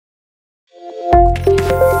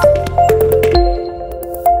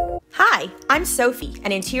Hi, I'm Sophie,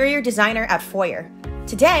 an interior designer at Foyr.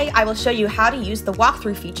 Today, I will show you how to use the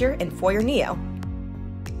walkthrough feature in Foyr Neo.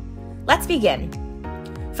 Let's begin.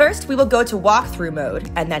 First, we will go to walkthrough mode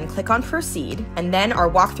and then click on Proceed, and then our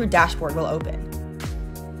walkthrough dashboard will open.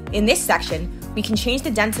 In this section, we can change the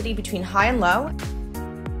density between high and low,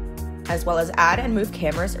 as well as add and move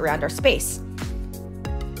cameras around our space.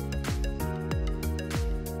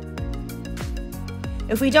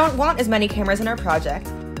 If we don't want as many cameras in our project,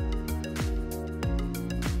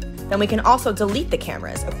 then we can also delete the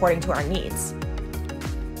cameras according to our needs.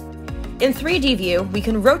 In 3D view, we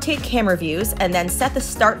can rotate camera views and then set the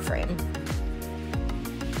start frame.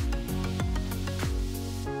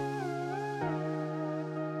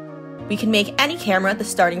 We can make any camera the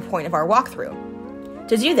starting point of our walkthrough.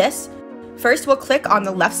 To do this, first we'll click on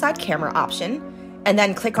the left side camera option, and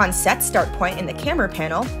then click on Set Start Point in the camera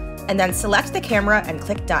panel, and then select the camera and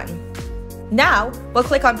click Done. Now, we'll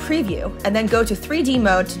click on Preview and then go to 3D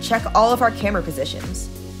mode to check all of our camera positions.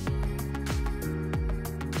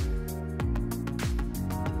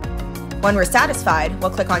 When we're satisfied,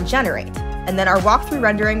 we'll click on Generate, and then our walkthrough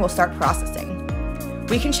rendering will start processing.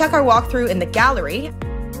 We can check our walkthrough in the gallery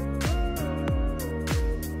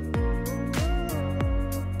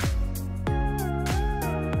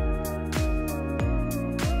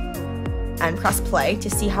and press play to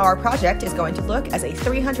see how our project is going to look as a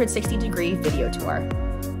 360-degree video tour.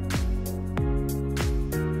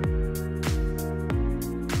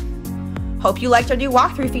 Hope you liked our new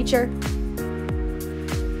walkthrough feature.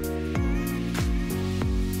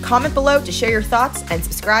 Comment below to share your thoughts and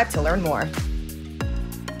subscribe to learn more.